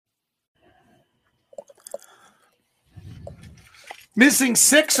Missing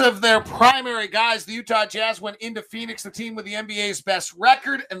 6 of their primary guys, the Utah Jazz went into Phoenix, the team with the NBA's best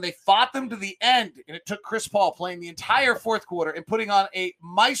record, and they fought them to the end. And it took Chris Paul playing the entire fourth quarter and putting on a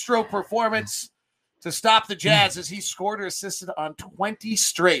maestro performance to stop the Jazz as he scored or assisted on 20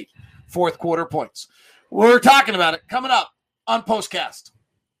 straight fourth quarter points. We're talking about it coming up on POSTCAST.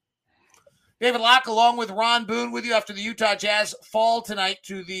 David Locke along with Ron Boone with you after the Utah Jazz fall tonight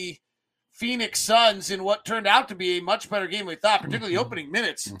to the Phoenix Suns in what turned out to be a much better game than we thought, particularly the opening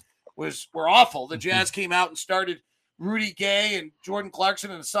minutes were awful. The Jazz came out and started Rudy Gay and Jordan Clarkson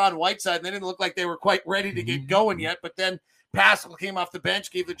and Hassan Whiteside, and they didn't look like they were quite ready to get going yet, but then Paschal came off the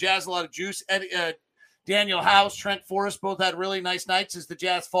bench, gave the Jazz a lot of juice. Daniel House, Trent, Forrest both had really nice nights as the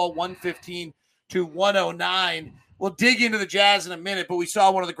Jazz fall 115-109. We'll dig into the Jazz in a minute, but we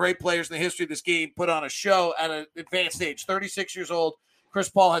saw one of the great players in the history of this game put on a show at an advanced age, 36 years old. Chris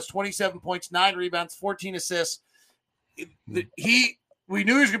Paul has 27 points, 9 rebounds, 14 assists. We knew he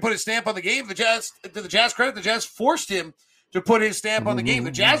was going to put his stamp on the game. To the Jazz credit, the Jazz forced him to put his stamp on the game. The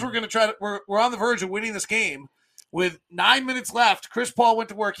Jazz were going to we're on the verge of winning this game. With 9 minutes left, Chris Paul went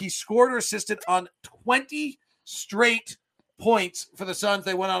to work. He scored or assisted on 20 straight points for the Suns.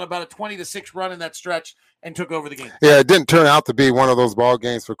 They went on about a 20-6 run in that stretch and took over the game. Yeah, it didn't turn out to be one of those ball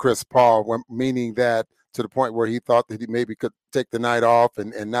games for Chris Paul, meaning that to the point where he thought that he maybe could take the night off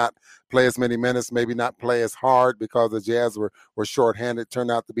and not play as many minutes, maybe not play as hard because the Jazz were shorthanded. It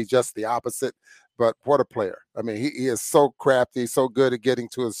turned out to be just the opposite. But what a player. I mean, he is so crafty, so good at getting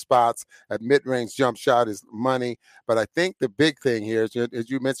to his spots. At mid-range jump shot is money. But I think the big thing here is, as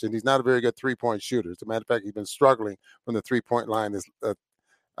you mentioned, he's not a very good three-point shooter. As a matter of fact, he's been struggling from the three-point line as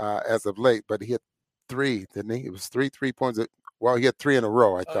of late. But he hit 3, didn't he? It was 3 3-points. Well, he had 3 in a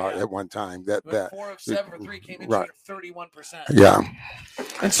row, I thought, at one time. But 4 of 7 for 3 came in right. at 31%. Yeah.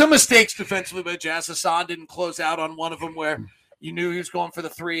 And some mistakes defensively by Jazz. Hassan didn't close out on one of them where you knew he was going for the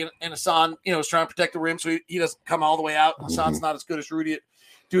 3, and Hassan, was trying to protect the rim so he doesn't come all the way out. Hassan's not as good as Rudy at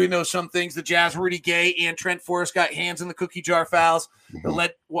doing some things. The Jazz, Rudy Gay and Trent Forrest got hands in the cookie jar fouls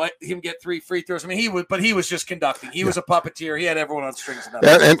that let him get 3 free throws. I mean, he was just conducting. He was a puppeteer. He had everyone on strings.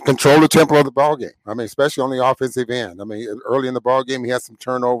 And control the tempo of the ball game. I mean, especially on the offensive end. I mean, early in the ball game, he had some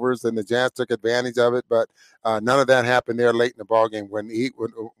turnovers, and the Jazz took advantage of it. But none of that happened there late in the ball game when it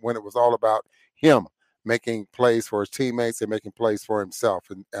was all about him making plays for his teammates and making plays for himself.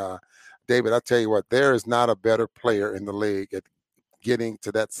 And David, I tell you what, there is not a better player in the league at getting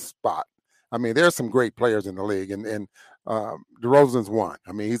to that spot. I mean, there are some great players in the league, and DeRozan's one.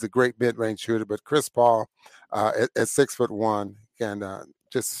 I mean, he's a great mid-range shooter, but Chris Paul at 6'1" can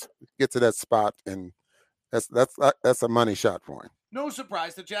just get to that spot, and that's a money shot for him. No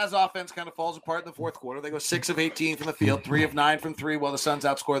surprise, the Jazz offense kind of falls apart in the fourth quarter. They go 6 of 18 from the field, 3 of 9 from 3, while the Suns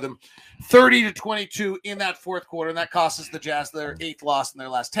outscore them 30-22 in that fourth quarter, and that costs us the Jazz their 8th loss in their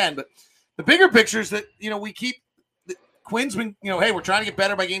last 10. But the bigger picture is that we keep. Quinn's been, hey, we're trying to get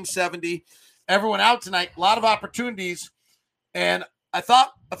better by game 70. Everyone out tonight, a lot of opportunities. And I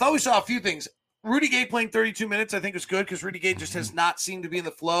thought we saw a few things. Rudy Gay playing 32 minutes, I think was good because Rudy Gay just has not seemed to be in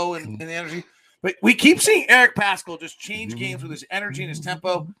the flow and the energy. But we keep seeing Eric Paschal just change games with his energy and his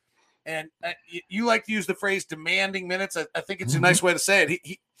tempo. And you like to use the phrase demanding minutes. I think it's a nice way to say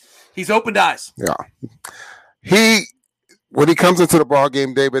it. He's opened eyes. Yeah. When he comes into the ball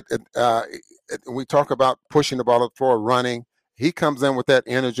game, David, we talk about pushing the ball up the floor, running. He comes in with that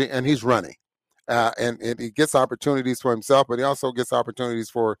energy, and he's running. And he gets opportunities for himself, but he also gets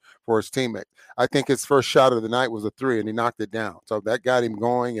opportunities for his teammate. I think his first shot of the night was a 3, and he knocked it down. So that got him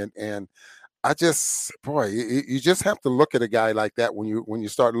going. And I just, you just have to look at a guy like that when you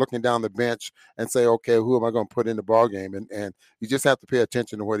start looking down the bench and say, okay, who am I going to put in the ball game? And you just have to pay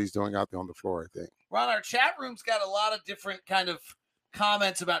attention to what he's doing out there on the floor, I think. Ron, our chat room's got a lot of different kind of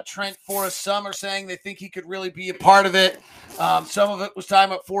comments about Trent Forrest. Some are saying they think he could really be a part of it. Some of it was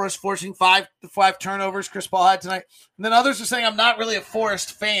talking about Forrest forcing 5 turnovers Chris Paul had tonight. And then others are saying, I'm not really a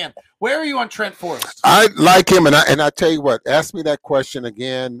Forrest fan. Where are you on Trent Forrest? I like him, and I tell you what, ask me that question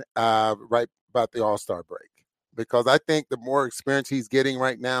again right about the All-Star break. Because I think the more experience he's getting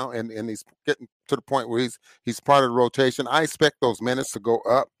right now, and he's getting to the point where he's part of the rotation, I expect those minutes to go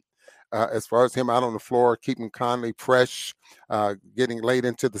up. As far as him out on the floor, keeping Conley fresh, getting late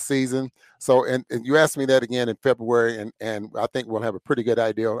into the season. So, and you asked me that again in February, and I think we'll have a pretty good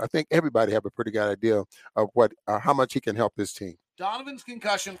idea. I think everybody have a pretty good idea of how much he can help this team. Donovan's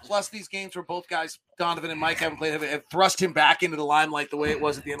concussion, plus these games where both guys, Donovan and Mike, haven't played, have thrust him back into the limelight the way it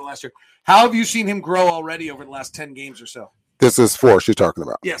was at the end of last year. How have you seen him grow already over the last 10 games or so? This is Forrest you're talking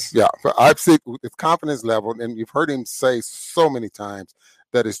about. Yes. Yeah. I've seen his confidence level, and you've heard him say so many times,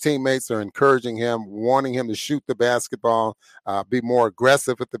 that his teammates are encouraging him, wanting him to shoot the basketball, be more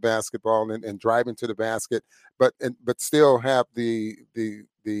aggressive with the basketball and driving to the basket, but still have the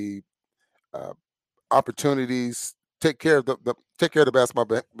opportunities. Take care of the basketball,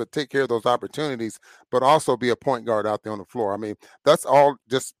 but take care of those opportunities, but also be a point guard out there on the floor. I mean, that's all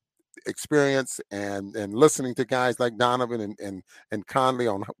just experience and listening to guys like Donovan and Conley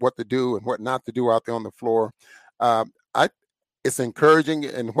on what to do and what not to do out there on the floor. It's encouraging.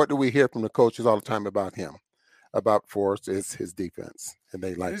 And what do we hear from the coaches all the time about him? About Forrest is his defense, and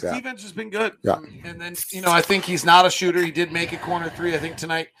they like his that. His defense has been good. Yeah. And then, I think he's not a shooter. He did make a corner three, I think,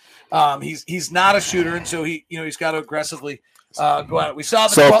 tonight. He's not a shooter, and so he's got to aggressively go out. We saw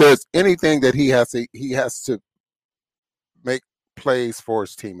if there's anything that he has to make plays for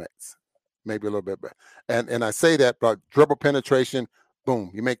his teammates, maybe a little bit better. And I say that, but dribble penetration,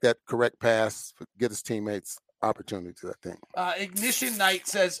 boom, you make that correct pass, get his teammates opportunities, I think. Ignition Night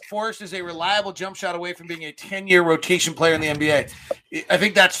says Forrest is a reliable jump shot away from being a 10-year rotation player in the NBA. I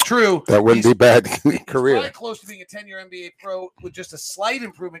think that's true. That wouldn't be bad career. He's probably close to being a 10-year NBA pro with just a slight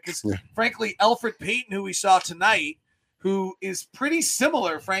improvement because, frankly, Elfrid Payton, who we saw tonight, who is pretty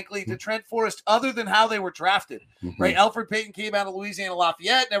similar, frankly, to Trent Forrest, other than how they were drafted, right? Elfrid Payton came out of Louisiana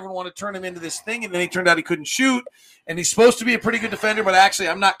Lafayette, and everyone wanted to turn him into this thing, and then he turned out he couldn't shoot, and he's supposed to be a pretty good defender, but actually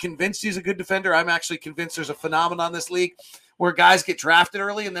I'm not convinced he's a good defender. I'm actually convinced there's a phenomenon in this league where guys get drafted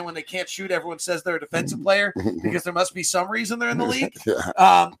early, and then when they can't shoot, everyone says they're a defensive player because there must be some reason they're in the league.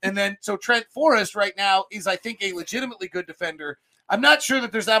 And then so Trent Forrest right now is, I think, a legitimately good defender. I'm not sure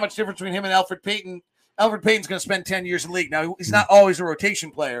that there's that much difference between him and Elfrid Payton. Elfrid Payton's going to spend 10 years in the league. Now, he's not always a rotation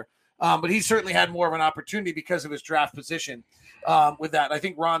player, but he certainly had more of an opportunity because of his draft position with that. I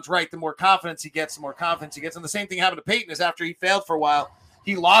think Ron's right. The more confidence he gets, the more confidence he gets. And the same thing happened to Payton is after he failed for a while,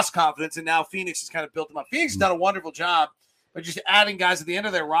 he lost confidence, and now Phoenix has kind of built him up. Phoenix has done a wonderful job by just adding guys at the end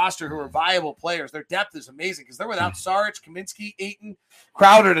of their roster who are viable players. Their depth is amazing because they're without Saric, Kaminsky, Ayton,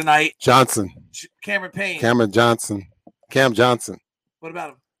 Crowder tonight. Johnson. Cameron Payne. Cam Johnson. What about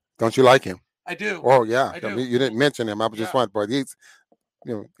him? Don't you like him? I do. Oh, yeah. I do. I mean, you didn't mention him. I was just wondering, but he's,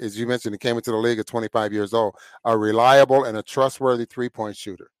 as you mentioned, he came into the league at 25 years old, a reliable and a trustworthy three-point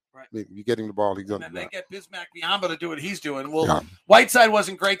shooter. Right. I mean, you get him the ball, he's going to do it. And they get Bismack Biyombo to do what he's doing. Well, Yeah. Whiteside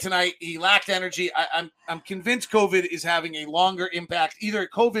wasn't great tonight. He lacked energy. I'm convinced COVID is having a longer impact, either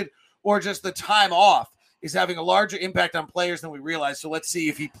COVID or just the time off is having a larger impact on players than we realize. So let's see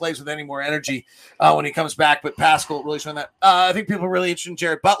if he plays with any more energy when he comes back. But Paschal really showing that. I think people are really interested in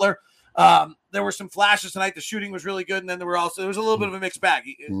Jared Butler. There were some flashes tonight. The shooting was really good, and then there was a little bit of a mixed bag.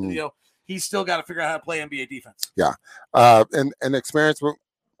 He's still got to figure out how to play NBA defense. Yeah, and experience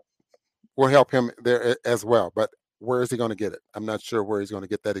will help him there as well. But where is he going to get it? I'm not sure where he's going to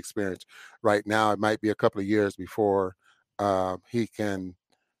get that experience right now. It might be a couple of years before he can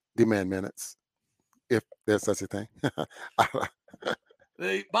demand minutes, if there's such a thing.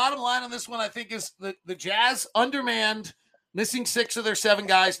 The bottom line on this one, I think, is the Jazz undermanned, missing 6 of their 7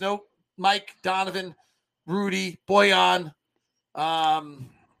 guys. No Mike, Donovan, Rudy, Bojan,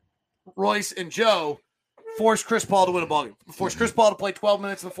 Royce, and Joe. Forced Chris Paul to win a ballgame. Forced Chris Paul to play 12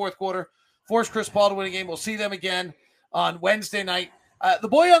 minutes in the fourth quarter. Forced Chris Paul to win a game. We'll see them again on Wednesday night. The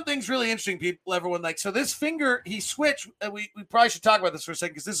Bojan thing's really interesting, people. Everyone so this finger, he switched. We probably should talk about this for a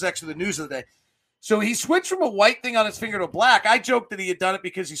second because this is actually the news of the day. So he switched from a white thing on his finger to a black. I joked that he had done it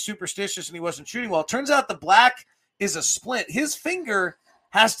because he's superstitious and he wasn't shooting well. It turns out the black is a splint. His finger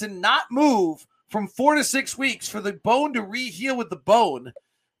has to not move from 4 to 6 weeks for the bone to re-heal with the bone.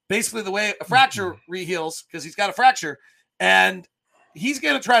 Basically the way a fracture re-heals because he's got a fracture. And he's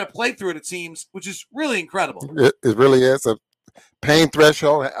going to try to play through it, it seems, which is really incredible. It really is. A pain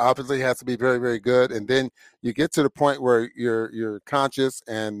threshold obviously has to be very, very good. And then you get to the point where you're conscious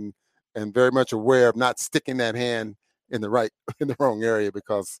and very much aware of not sticking that hand in the wrong area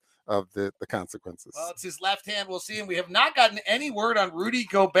because of the consequences. Well, it's his left hand. We'll see him. We have not gotten any word on Rudy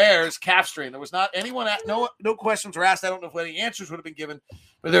Gobert's calf strain. There was not anyone, no questions were asked. I don't know if any answers would have been given,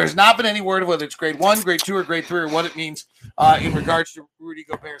 but there has not been any word of whether it's grade 1, grade 2, or grade 3, or what it means in regards to Rudy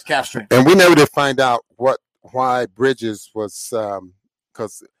Gobert's calf strain. And we never did find out why Bridges was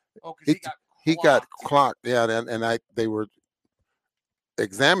because he got clocked. Yeah, and they were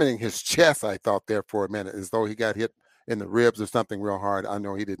examining his chest, I thought, there for a minute, as though he got hit in the ribs or something real hard. I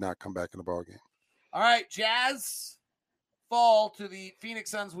know he did not come back in the ballgame. All right, Jazz fall to the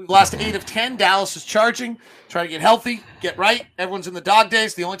Phoenix Suns. We've lost 8 of 10. Dallas is charging, trying to get healthy, get right. Everyone's in the dog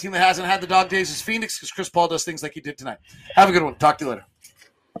days. The only team that hasn't had the dog days is Phoenix because Chris Paul does things like he did tonight. Have a good one. Talk to you later.